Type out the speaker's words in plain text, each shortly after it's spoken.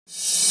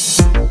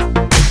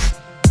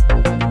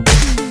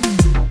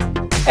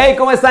Hey,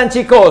 ¿cómo están,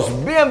 chicos?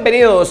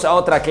 Bienvenidos a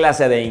otra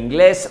clase de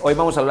inglés. Hoy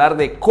vamos a hablar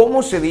de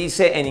cómo se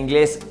dice en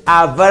inglés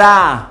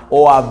habrá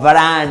o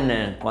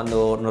habrán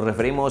cuando nos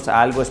referimos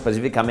a algo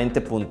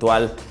específicamente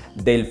puntual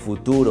del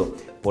futuro.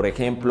 Por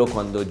ejemplo,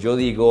 cuando yo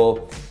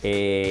digo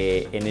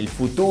en el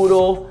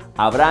futuro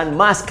habrán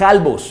más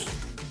calvos,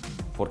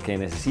 porque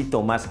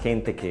necesito más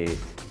gente que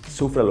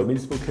sufra lo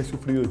mismo que he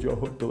sufrido yo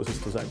todos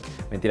estos años.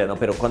 Mentira, no,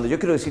 pero cuando yo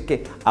quiero decir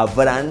que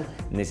habrán,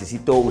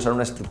 necesito usar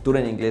una estructura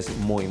en inglés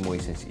muy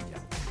sencilla.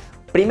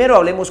 Primero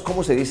hablemos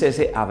cómo se dice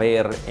ese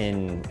haber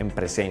en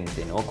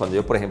presente, ¿no? Cuando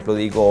yo, por ejemplo,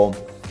 digo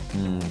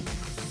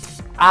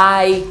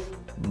hay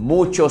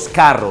muchos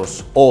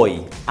carros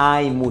hoy,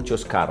 hay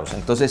muchos carros.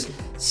 Entonces,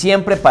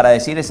 siempre para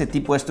decir ese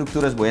tipo de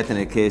estructuras voy a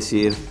tener que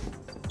decir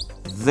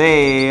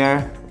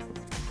there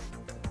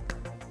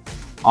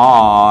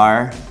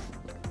are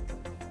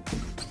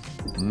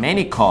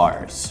many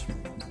cars.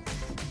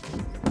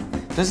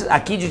 Entonces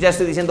aquí yo ya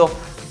estoy diciendo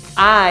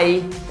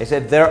hay, ese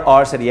there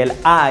are sería el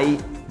hay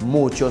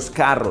muchos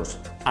carros,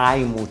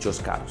 hay muchos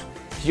carros.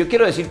 Si yo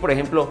quiero decir, por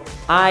ejemplo,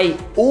 hay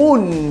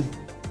un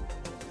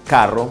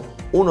carro,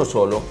 uno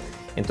solo,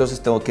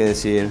 entonces tengo que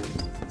decir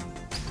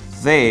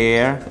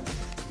there,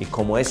 y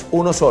como es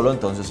uno solo,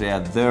 entonces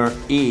sería there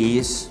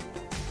is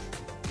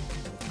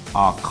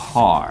a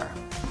car.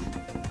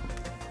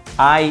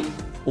 Hay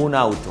un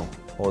auto.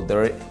 O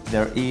there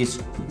is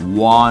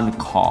one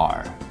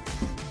car,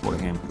 por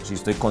ejemplo, si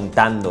estoy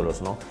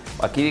contándolos, ¿no?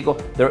 Aquí digo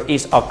there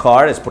is a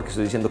car, es porque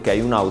estoy diciendo que hay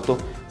un auto,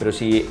 pero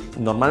si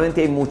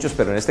normalmente hay muchos,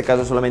 pero en este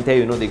caso solamente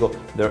hay uno, digo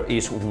there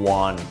is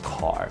one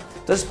car.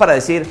 Entonces, para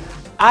decir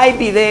hay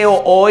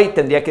video hoy,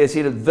 tendría que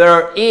decir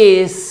there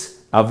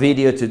is a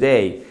video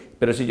today.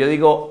 Pero si yo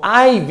digo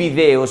hay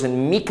videos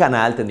en mi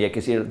canal, tendría que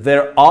decir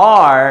there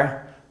are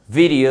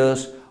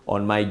videos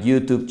on my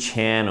YouTube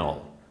channel.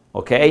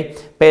 ¿Ok?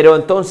 Pero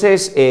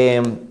entonces,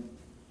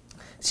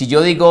 si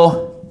yo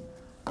digo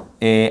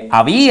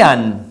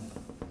habían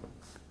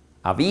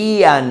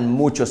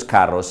muchos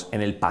carros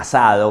en el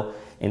pasado,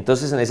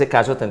 entonces en ese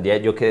caso tendría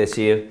yo que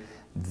decir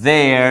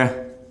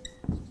there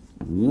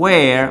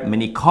were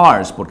many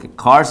cars, porque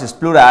cars es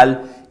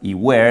plural y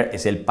were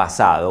es el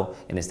pasado,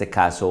 en este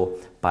caso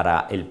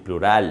para el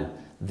plural.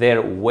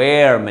 There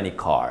were many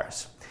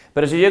cars.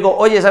 Pero si yo digo,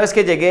 oye, ¿sabes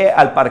que llegué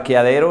al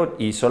parqueadero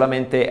y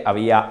solamente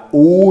había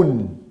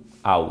un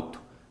auto?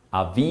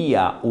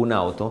 Había un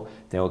auto,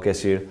 tengo que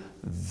decir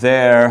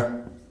there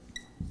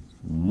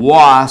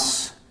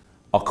was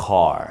a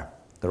car.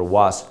 There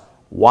was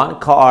one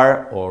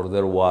car or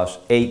there was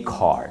a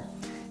car.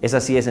 Es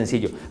así de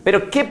sencillo.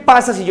 Pero ¿qué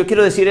pasa si yo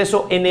quiero decir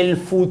eso en el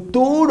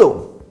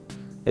futuro?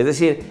 Es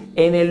decir,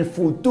 en el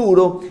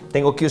futuro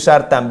tengo que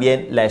usar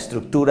también la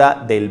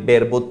estructura del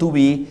verbo to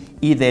be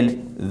y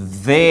del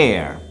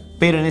there.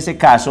 Pero en ese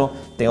caso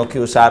tengo que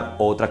usar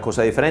otra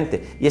cosa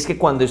diferente. Y es que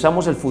cuando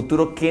usamos el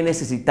futuro, ¿qué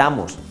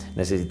necesitamos?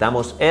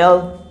 Necesitamos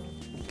el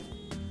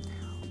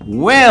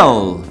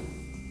will.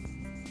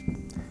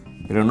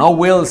 Pero no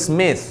Will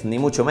Smith, ni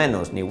mucho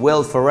menos, ni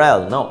Will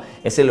Ferrell, no.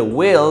 Es el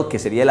will, que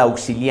sería el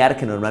auxiliar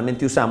que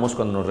normalmente usamos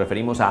cuando nos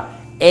referimos a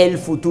el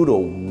futuro,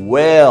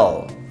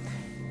 will.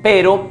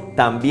 Pero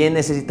también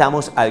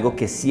necesitamos algo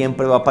que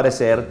siempre va a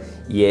aparecer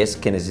y es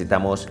que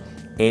necesitamos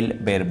el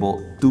verbo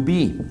to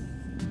be.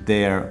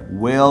 There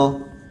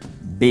will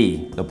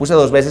be. Lo puse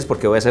dos veces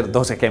porque voy a hacer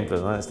dos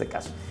ejemplos, ¿no? En este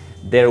caso.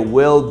 There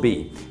will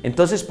be.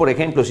 Entonces, por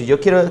ejemplo, si yo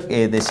quiero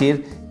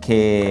decir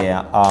que...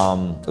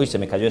 uy, se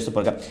me cayó esto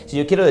por acá. Si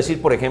yo quiero decir,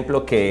 por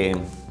ejemplo, que...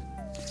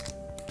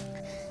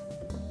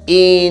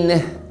 In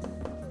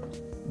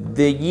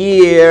the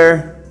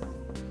year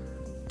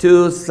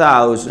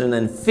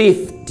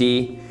 2050,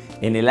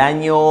 en el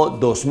año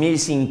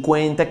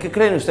 2050, ¿qué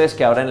creen ustedes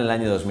que habrá en el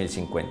año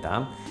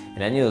 2050? En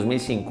el año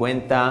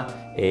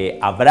 2050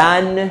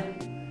 habrán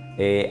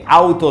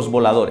autos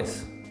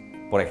voladores,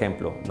 por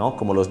ejemplo, ¿no?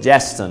 Como los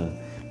Jetson,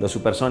 los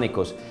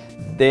supersónicos.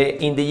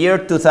 In the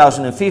year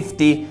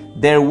 2050,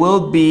 there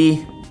will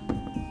be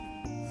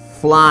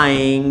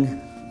flying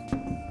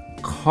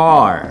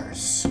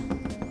cars.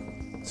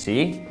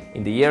 ¿Sí?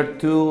 In the year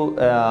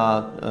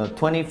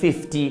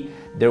 2050,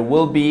 there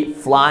will be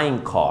flying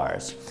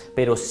cars.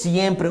 Pero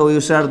siempre voy a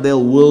usar there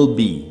will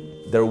be.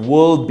 There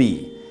will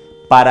be.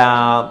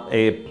 Para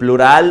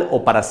plural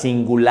o para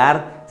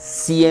singular,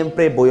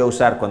 siempre voy a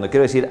usar, cuando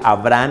quiero decir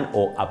habrán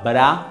o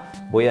habrá,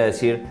 voy a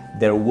decir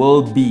there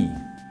will be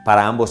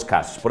para ambos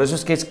casos. Por eso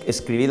es que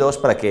escribí dos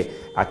para que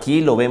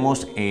aquí lo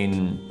vemos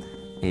en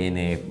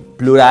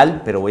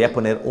plural, pero voy a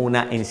poner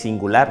una en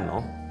singular,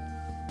 ¿no?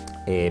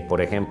 Por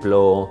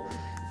ejemplo,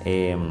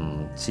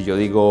 si yo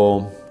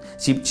digo,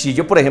 si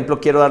yo por ejemplo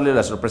quiero darle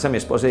la sorpresa a mi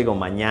esposa y digo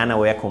mañana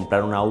voy a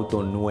comprar un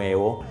auto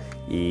nuevo,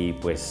 y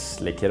pues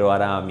le quiero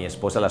dar a mi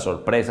esposa la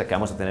sorpresa que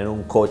vamos a tener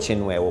un coche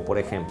nuevo, por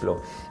ejemplo.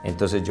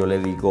 Entonces yo le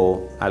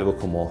digo algo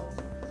como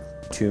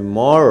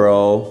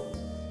tomorrow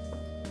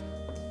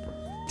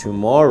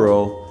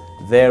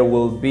there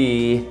will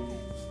be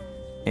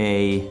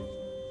a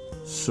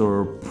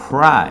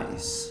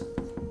surprise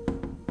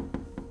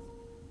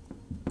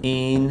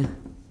in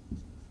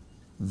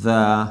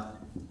the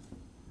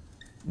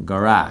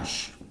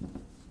garage.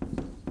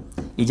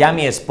 Y ya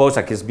mi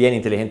esposa, que es bien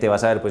inteligente, va a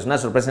saber, pues una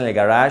sorpresa en el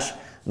garage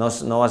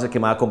no va a ser que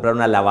me va a comprar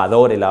una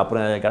lavadora y la va a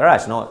poner en el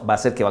garage, no, va a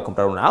ser que va a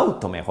comprar un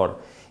auto mejor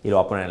y lo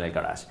va a poner en el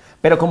garage.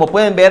 Pero como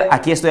pueden ver,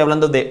 aquí estoy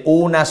hablando de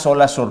una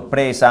sola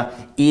sorpresa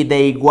y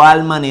de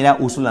igual manera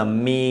uso la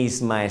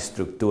misma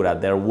estructura,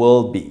 there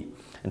will be.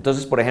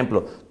 Entonces, por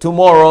ejemplo,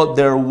 tomorrow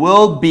there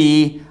will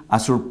be a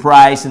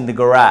surprise in the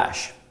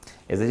garage.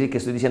 Es decir, que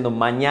estoy diciendo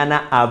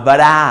mañana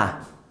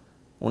habrá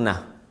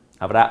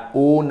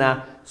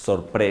una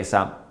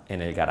sorpresa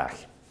en el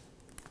garaje.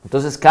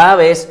 Entonces, cada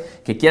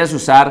vez que quieras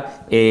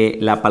usar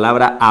la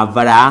palabra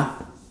habrá,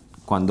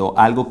 cuando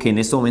algo que en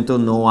este momento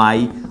no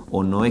hay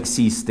o no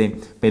existe,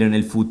 pero en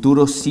el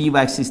futuro sí va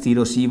a existir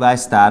o sí va a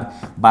estar,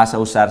 vas a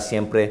usar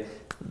siempre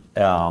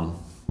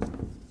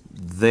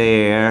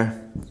there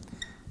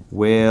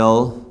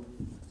will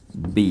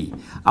be.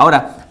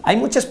 Ahora, hay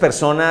muchas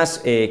personas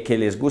que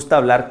les gusta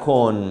hablar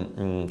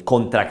con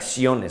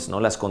contracciones, ¿no?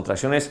 Las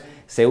contracciones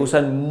se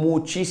usan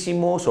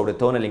muchísimo, sobre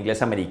todo en el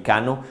inglés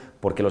americano,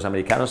 porque los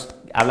americanos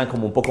hablan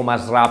como un poco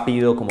más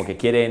rápido, como que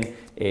quieren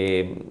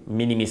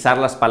minimizar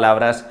las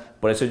palabras.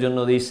 Por eso ellos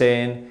no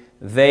dicen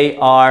they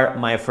are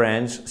my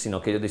friends,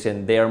 sino que ellos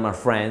dicen they are my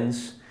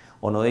friends.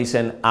 O no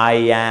dicen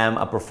I am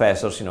a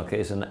professor, sino que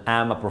dicen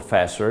am a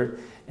professor.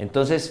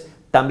 Entonces,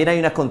 también hay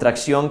una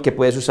contracción que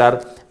puedes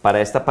usar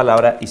para esta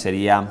palabra y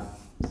sería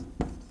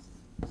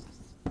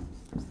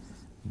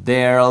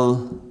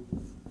there'll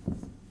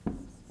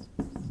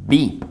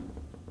be.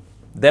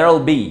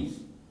 There'll be.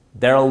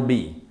 There'll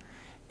be.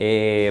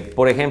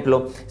 Por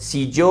ejemplo,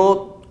 si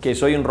yo, que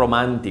soy un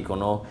romántico,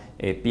 ¿no?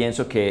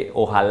 Pienso que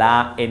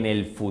ojalá en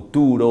el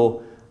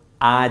futuro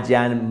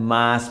hayan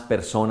más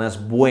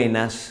personas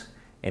buenas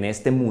en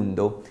este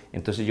mundo,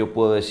 entonces yo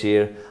puedo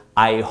decir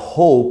I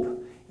hope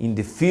in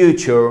the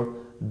future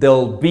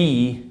there'll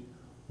be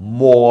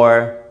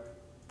more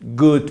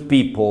good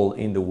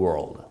people in the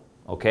world.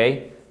 ¿Ok?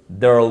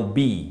 There'll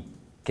be,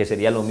 que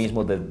sería lo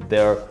mismo de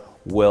there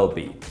will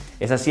be.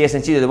 Es así de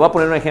sencillo. Les voy a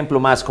poner un ejemplo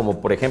más, como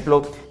por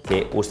ejemplo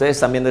que ustedes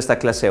están viendo esta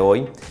clase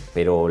hoy,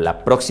 pero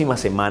la próxima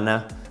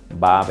semana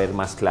va a haber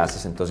más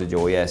clases. Entonces yo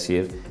voy a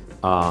decir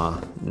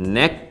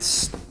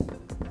next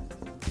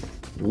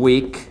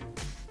week.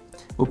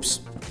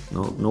 Oops,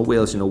 no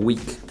will, sino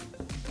week.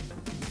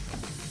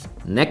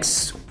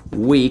 Next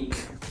week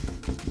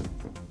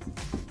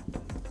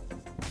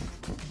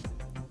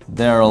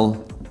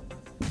there'll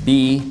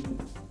be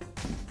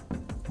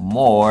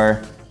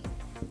more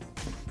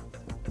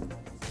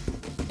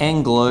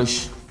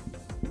English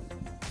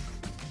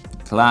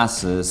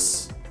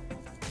classes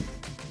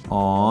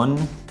on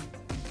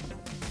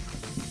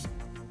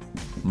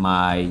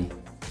my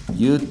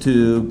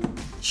YouTube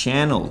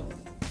channel.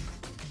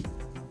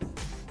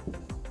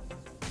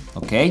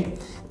 ¿Ok?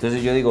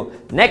 Entonces yo digo,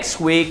 next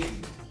week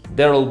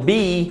there'll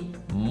be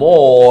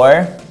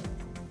more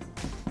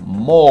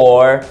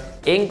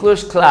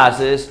English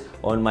classes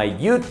on my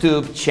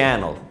YouTube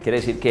channel. Quiere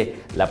decir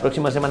que la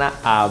próxima semana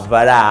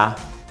habrá,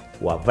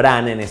 o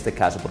habrán en este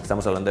caso, porque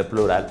estamos hablando de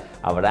plural,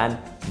 habrán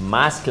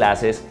más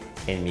clases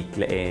en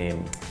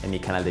mi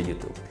canal de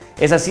YouTube.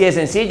 Es así de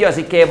sencillo,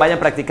 así que vayan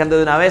practicando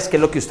de una vez qué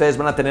es lo que ustedes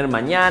van a tener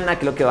mañana,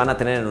 qué es lo que van a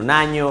tener en un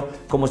año,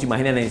 cómo se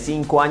imaginan en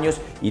 5 años,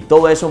 y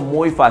todo eso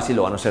muy fácil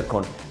lo van a hacer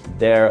con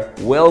there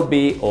will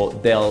be o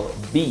they'll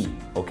be,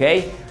 ¿ok?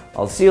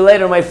 I'll see you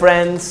later, my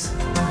friends.